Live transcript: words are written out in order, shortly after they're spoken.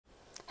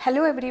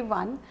Hello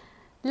everyone,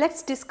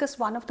 let's discuss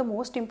one of the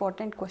most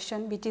important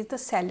question, which is the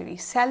salary.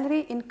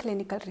 Salary in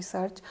clinical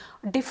research,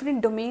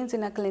 different domains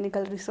in a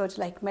clinical research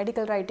like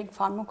medical writing,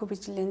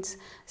 pharmacovigilance,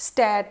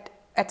 stat,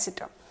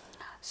 etc.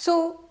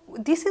 So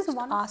this is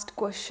one asked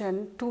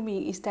question to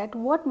me, is that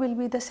what will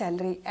be the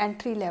salary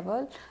entry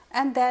level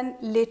and then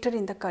later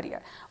in the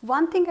career.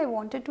 One thing I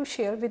wanted to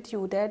share with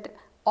you, that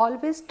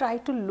always try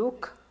to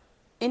look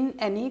in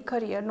any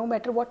career, no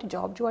matter what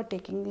job you are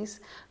taking, is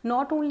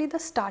not only the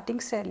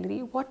starting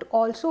salary, but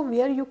also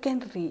where you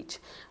can reach,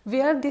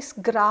 where this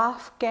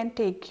graph can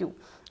take you.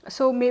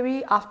 So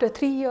maybe after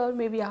 3 years,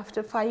 maybe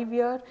after 5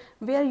 years,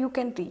 where you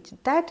can reach.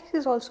 That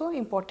is also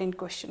important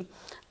question.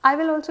 I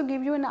will also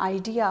give you an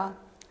idea,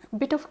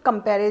 bit of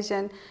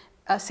comparison,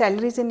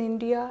 salaries in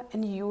India,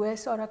 in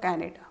US or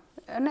Canada,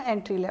 an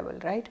entry level,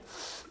 right?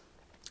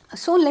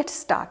 So let's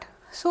start.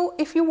 So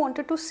if you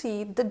wanted to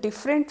see the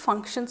different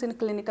functions in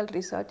clinical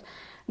research,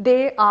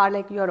 they are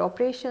like your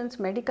operations,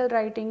 medical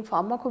writing,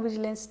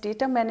 pharmacovigilance,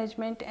 data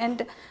management,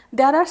 and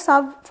there are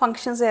sub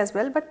functions as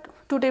well, but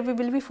today we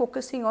will be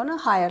focusing on a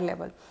higher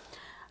level.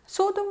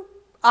 So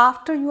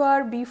after you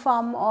are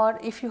B.Pharm, or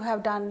if you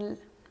have done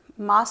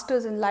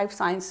masters in life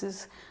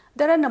sciences,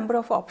 there are a number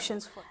of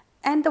options for,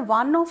 and the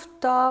one of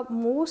the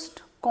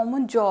most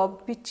common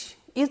job which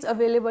is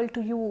available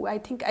to you, I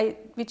think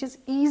which is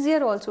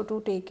easier also to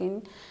take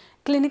in,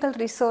 clinical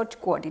research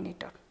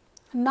coordinator.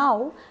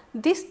 Now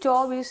this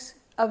job is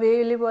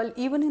available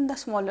even in the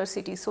smaller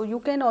cities, so you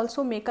can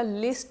also make a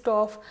list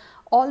of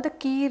all the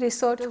key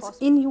researchers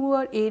in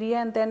your area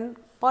and then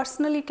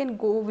personally can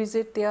go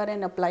visit there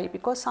and apply,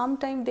 because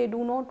sometimes they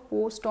do not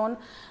post on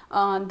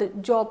the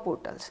job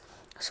portals.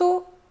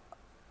 So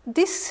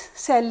this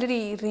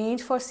salary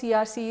range for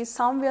CRC is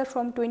somewhere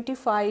from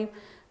 25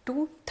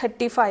 to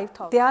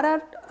 35,000. There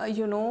are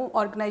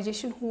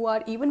organizations who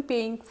are even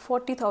paying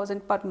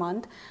 40,000 per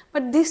month,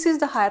 but this is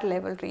the higher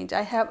level range.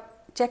 I have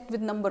checked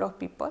with number of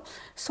people.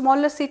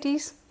 Smaller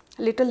cities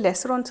little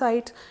lesser on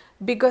site,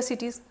 bigger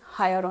cities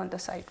higher on the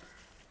site.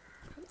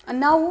 And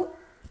now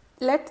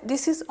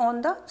this is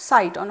on the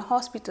site, on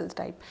hospital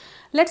type.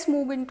 Let's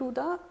move into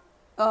the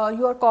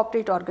your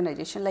corporate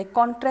organization like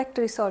contract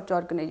research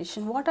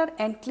organization. What are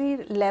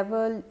entry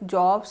level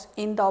jobs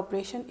in the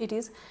operation? It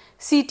is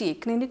CTA,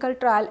 clinical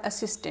trial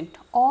assistant,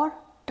 or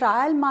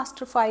trial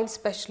master file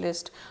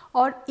specialist,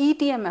 or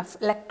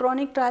ETMF,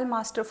 electronic trial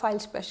master file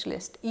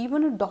specialist,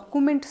 even a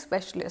document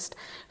specialist.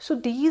 So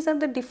these are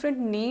the different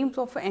names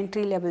of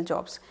entry level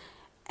jobs.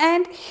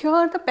 And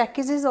here the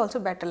package is also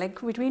better, like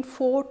between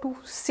 4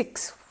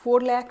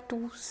 lakh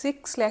to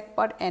 6 lakh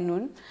per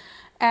annum.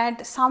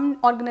 And some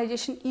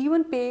organization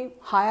even pay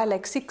higher,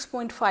 like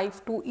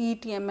 6.5 to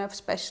ETMF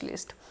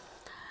specialist.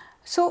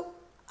 So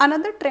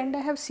another trend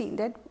I have seen,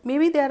 that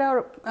maybe there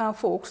are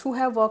folks who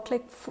have worked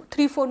like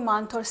 3-4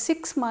 months or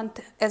 6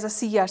 months as a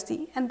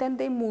CRC, and then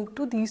they move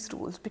to these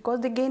roles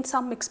because they gain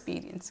some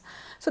experience.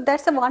 So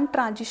that's the one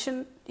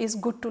transition is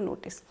good to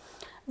notice.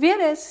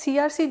 Whereas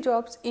CRC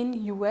jobs in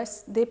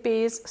US, they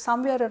pays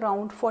somewhere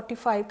around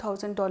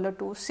 $45,000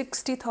 to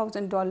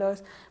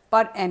 $60,000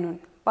 per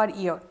annum per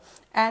year,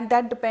 and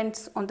that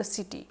depends on the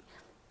city.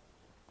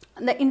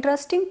 The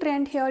interesting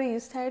trend here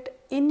is that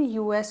in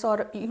US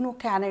or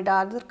Canada,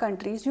 other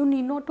countries, you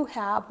need not to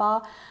have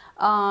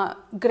a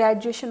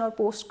graduation or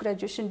post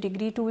graduation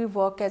degree to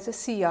work as a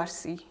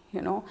CRC,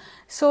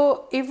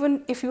 So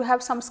even if you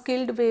have some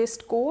skilled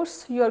based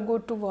course, you are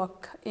good to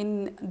work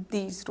in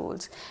these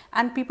roles,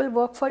 and people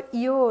work for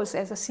years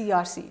as a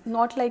CRC,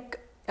 not like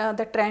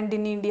the trend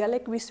in India,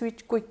 like we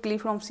switch quickly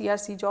from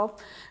CRC job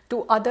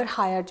to other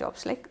higher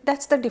jobs. Like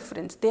that's the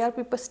difference. There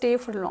people stay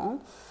for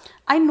long.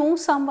 I know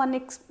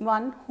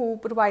one who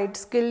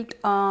provides skilled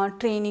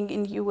training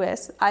in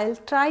US. I'll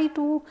try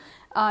to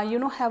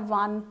have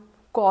one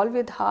call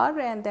with her,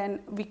 and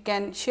then we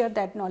can share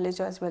that knowledge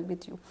as well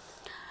with you.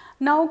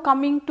 Now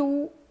coming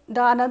to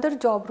the another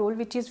job role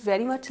which is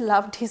very much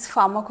loved is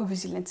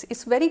pharmacovigilance.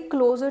 It's very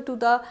closer to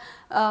the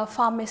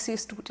pharmacy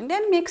student,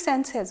 and makes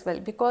sense as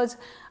well, because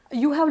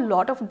you have a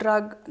lot of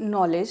drug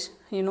knowledge,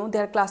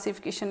 their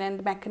classification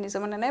and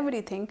mechanism and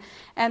everything,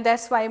 and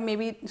that's why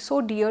maybe so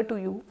dear to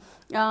you.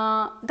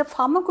 The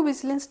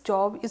pharmacovigilance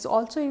job is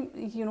also,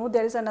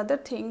 there is another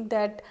thing,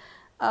 that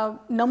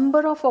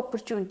number of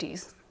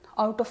opportunities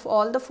out of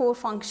all the 4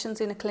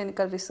 functions in a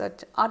clinical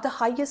research are the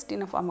highest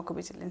in a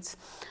pharmacovigilance.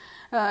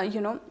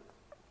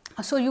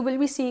 So you will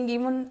be seeing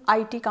even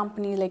IT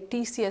companies like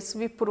TCS,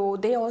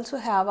 Wipro, they also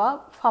have a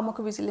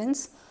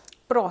pharmacovigilance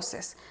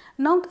process.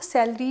 Now the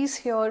salaries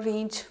here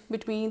range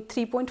between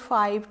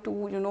 3.5 to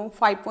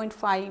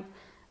 5.5.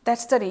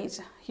 That's the range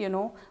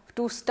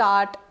to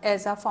start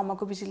as a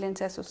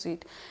pharmacovigilance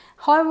associate.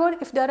 However,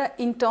 if there are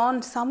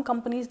interns, some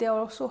companies they are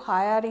also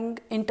hiring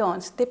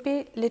interns. They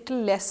pay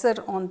little lesser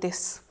on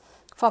this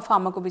for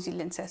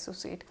pharmacovigilance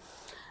associate.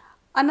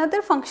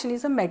 Another function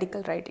is a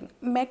medical writing.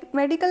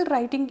 Medical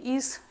writing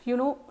is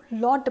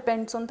lot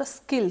depends on the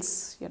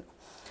skills.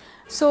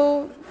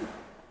 So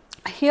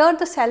here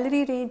the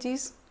salary range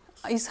is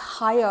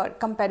higher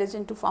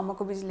comparison to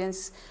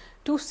pharmacovigilance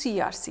to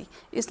CRC.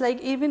 It's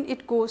like even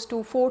it goes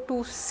to 4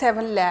 to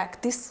 7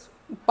 lakh this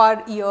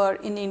per year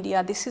in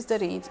India. This is the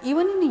range.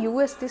 Even in the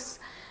US this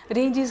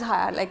range is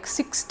higher, like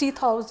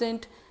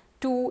 60,000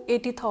 to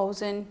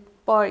 80,000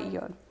 per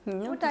year.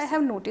 What I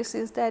have noticed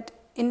is that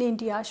in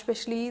India,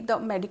 especially the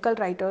medical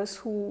writers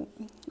who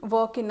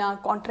work in a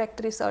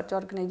contract research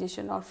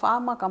organization or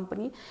pharma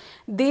company,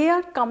 they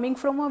are coming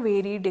from a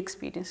varied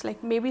experience.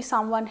 Like maybe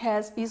someone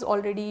is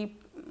already,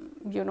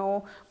 you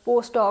know,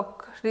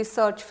 postdoc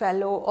research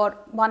fellow, or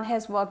one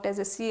has worked as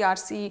a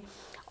CRC,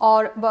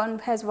 or one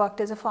has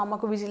worked as a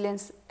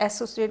pharmacovigilance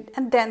associate,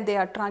 and then they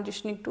are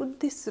transitioning to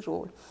this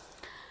role.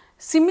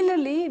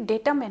 Similarly,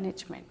 data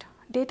management,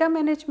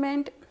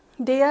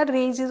 their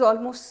range is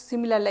almost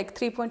similar, like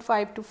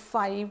 3.5 to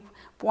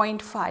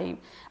 5.5,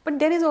 but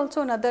there is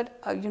also another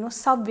you know,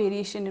 sub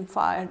variation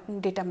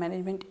in data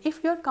management.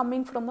 If you are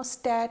coming from a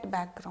stat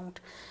background,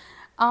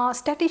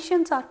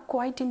 statisticians are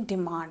quite in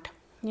demand.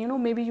 You know,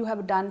 maybe you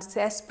have done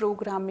SAS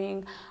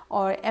programming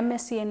or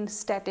MSc in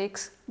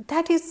statics,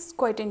 that is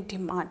quite in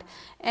demand,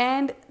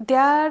 and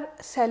their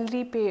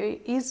salary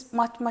pay is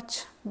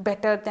much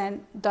better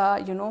than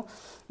the, you know,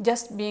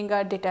 just being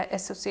a data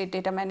associate,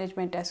 data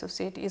management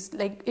associate. Is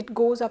like it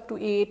goes up to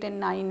 8 and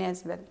 9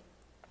 as well.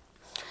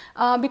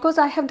 Because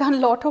I have done a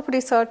lot of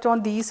research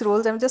on these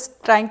roles, I am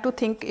just trying to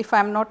think if I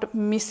am not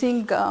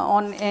missing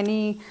on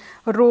any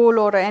role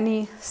or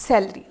any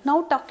salary.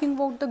 Now talking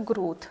about the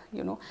growth,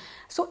 you know.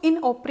 So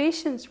in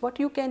operations, what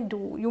you can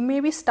do, you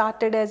may be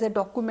started as a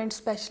document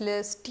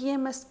specialist,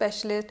 TMS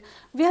specialist,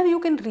 where you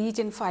can reach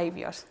in 5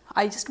 years.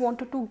 I just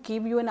wanted to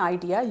give you an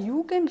idea.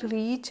 You can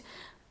reach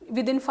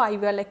within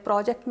 5 years, like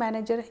project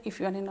manager if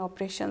you are in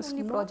operations,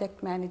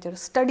 project manager,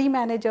 study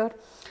manager,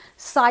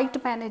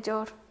 site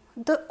manager.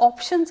 The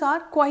options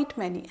are quite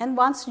many, and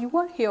once you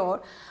are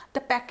here,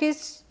 the package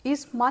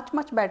is much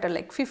better,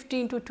 like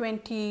 15 to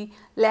 20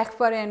 lakh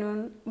per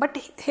annum. But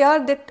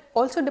here that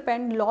also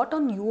depend a lot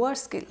on your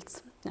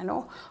skills, you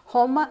know,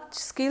 how much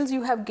skills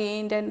you have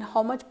gained and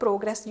how much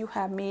progress you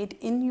have made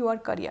in your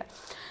career.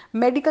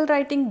 Medical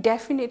writing,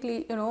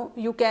 definitely, you know,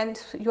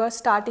 you are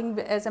starting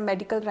as a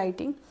medical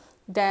writing,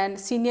 then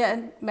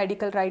senior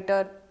medical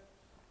writer,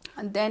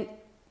 and then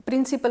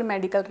principal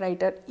medical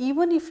writer.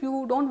 Even if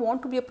you don't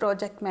want to be a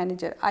project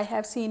manager, I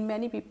have seen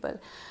many people,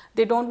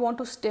 they don't want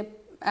to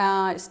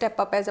step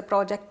up as a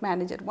project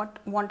manager,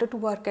 wanted to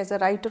work as a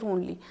writer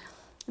only,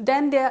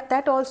 then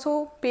that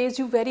also pays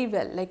you very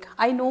well. Like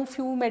I know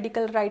few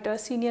medical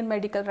writers, senior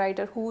medical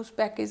writer, whose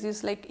package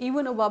is like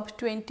even above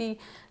 20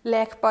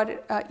 lakh per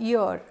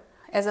year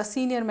as a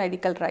senior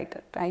medical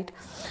writer, right?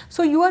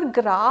 So your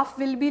graph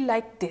will be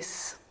like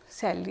this: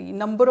 salary,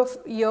 number of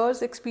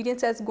years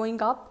experience as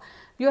going up,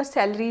 your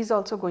salary is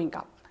also going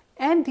up.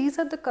 And these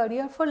are the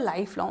career for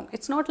lifelong.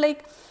 It's not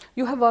like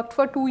you have worked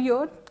for 2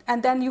 years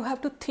and then you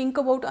have to think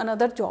about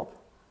another job,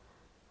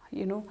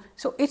 you know.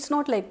 So it's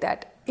not like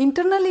that.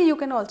 Internally you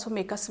can also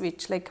make a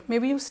switch, like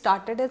maybe you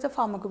started as a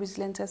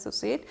pharmacovigilance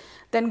associate,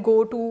 then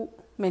go to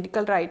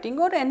medical writing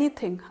or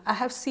anything. I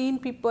have seen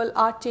people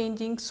are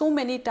changing so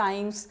many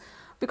times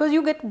because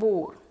you get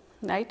bored,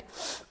 right?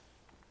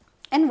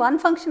 And one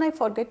function I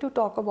forget to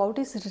talk about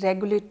is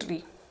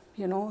regulatory,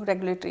 you know,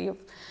 regulatory.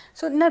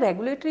 So in a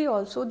regulatory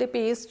also they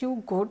pays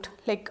you good,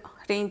 like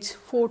range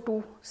 4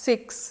 to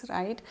 6,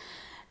 right?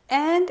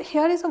 And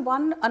here is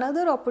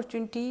another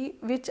opportunity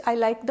which I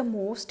like the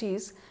most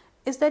is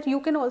that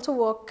you can also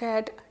work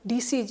at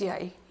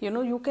DCGI. You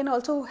know, you can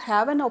also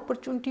have an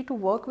opportunity to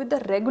work with the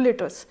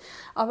regulators.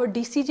 Our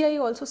DCGI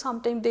also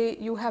sometimes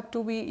you have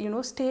to be, you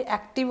know, stay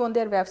active on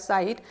their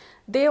website.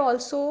 They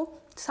also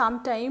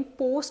sometimes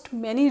post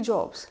many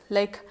jobs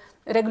like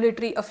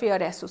regulatory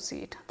affair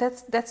associate.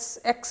 That's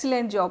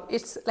excellent job.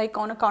 It's like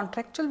on a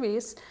contractual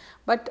base,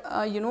 but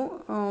you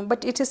know,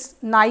 but it is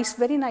nice,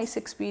 very nice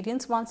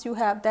experience. Once you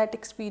have that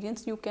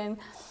experience, you can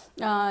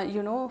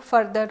you know,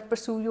 further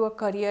pursue your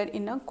career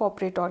in a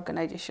corporate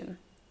organization.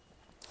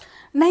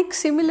 Like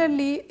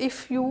similarly,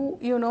 if you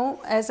know,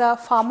 as a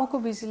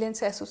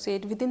pharmacovigilance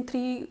associate, within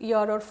 3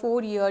 years or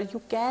 4 years,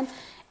 you can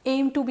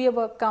aim to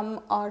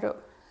become or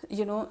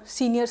you know,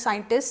 senior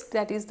scientist.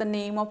 That is the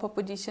name of a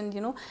position,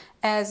 you know,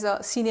 as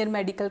a senior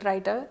medical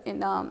writer in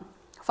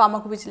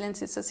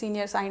pharmacovigilance. It's a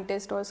senior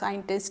scientist or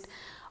scientist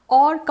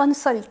or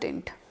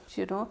consultant,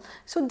 you know.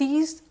 So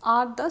these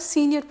are the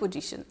senior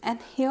position, and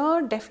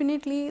here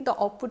definitely the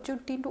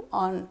opportunity to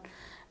earn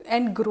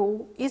and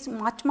grow is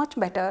much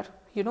better.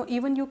 You know,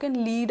 even you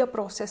can lead a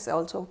process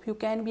also. You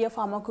can be a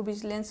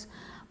pharmacovigilance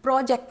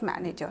project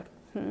manager.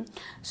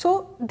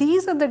 So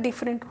these are the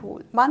different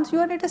roles. Once you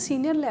are at a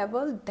senior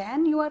level,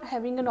 then you are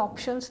having an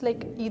options,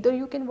 like either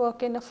you can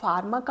work in a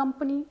pharma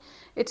company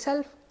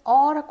itself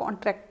or a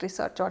contract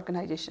research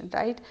organization,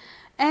 right?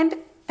 And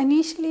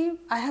initially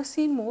I have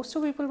seen most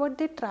of people, what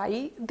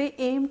they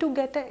aim to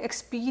get an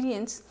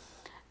experience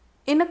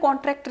in a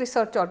contract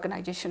research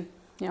organization,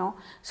 you know,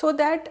 so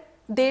that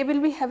they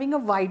will be having a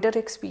wider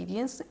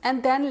experience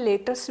and then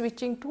later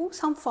switching to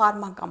some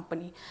pharma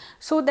company,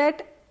 so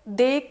that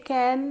they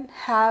can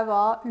have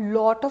a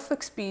lot of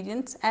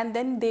experience and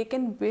then they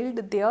can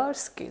build their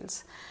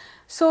skills.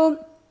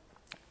 So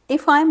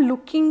if I am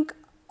looking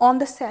on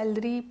the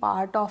salary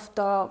part of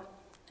the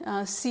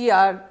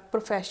CR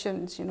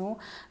professions,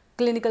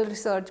 clinical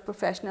research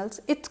professionals,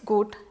 it's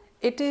good,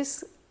 it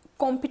is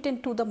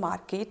competent to the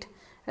market,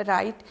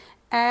 right?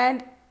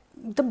 And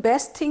the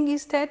best thing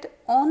is that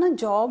on a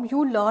job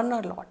you learn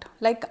a lot.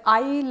 Like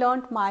I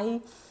learned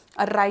my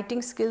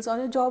writing skills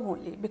on a job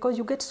only, because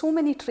you get so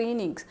many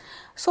trainings.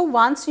 So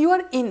once you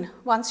are in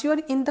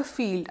the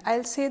field,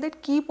 I'll say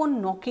that keep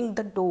on knocking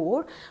the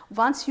door.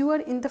 Once you are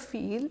in the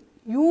field,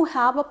 you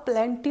have a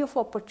plenty of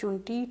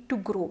opportunity to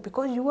grow,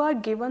 because you are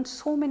given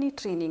so many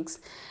trainings,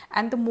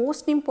 and the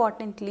most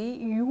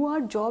importantly,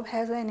 your job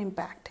has an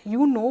impact.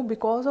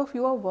 Because of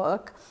your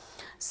work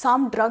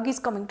some drug is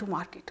coming to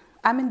market.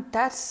 I mean,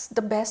 that's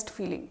the best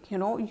feeling.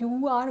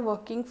 You are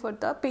working for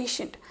the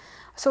patient.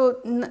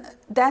 So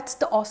that's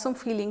the awesome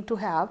feeling to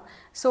have.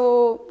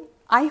 So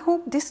I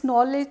hope this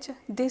knowledge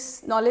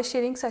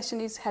sharing session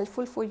is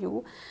helpful for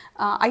you.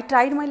 I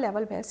tried my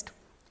level best,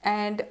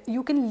 and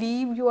you can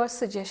leave your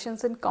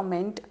suggestions and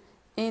comment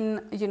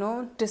in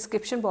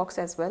description box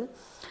as well.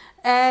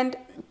 And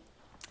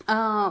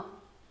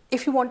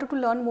if you wanted to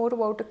learn more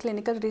about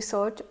clinical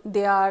research,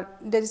 there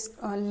is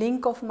a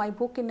link of my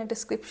book in the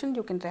description.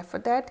 You can refer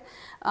that.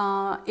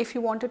 If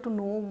you wanted to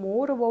know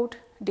more about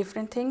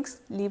different things,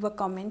 leave a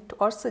comment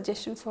or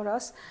suggestion for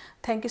us.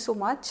 Thank you so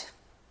much.